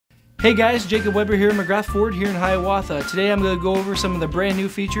Hey guys, Jacob Weber here at McGrath Ford here in Hiawatha. Today I'm going to go over some of the brand new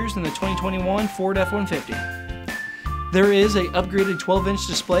features in the 2021 Ford F-150. There is an upgraded 12-inch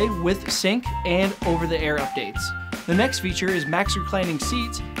display with sync and over-the-air updates. The next feature is max reclining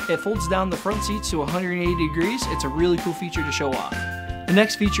seats. It folds down the front seats to 180 degrees. It's a really cool feature to show off. The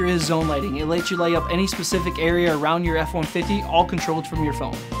next feature is zone lighting. It lets you light up any specific area around your F-150, all controlled from your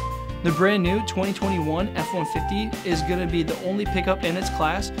phone. The brand new 2021 F-150 is going to be the only pickup in its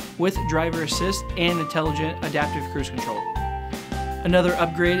class with driver assist and intelligent adaptive cruise control. Another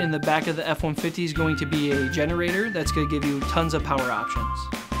upgrade in the back of the F-150 is going to be a generator that's going to give you tons of power options.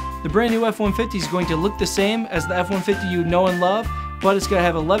 The brand new F-150 is going to look the same as the F-150 you know and love, but it's going to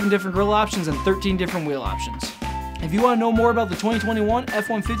have 11 different grille options and 13 different wheel options. If you want to know more about the 2021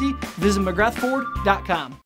 F-150, visit McGrathFord.com.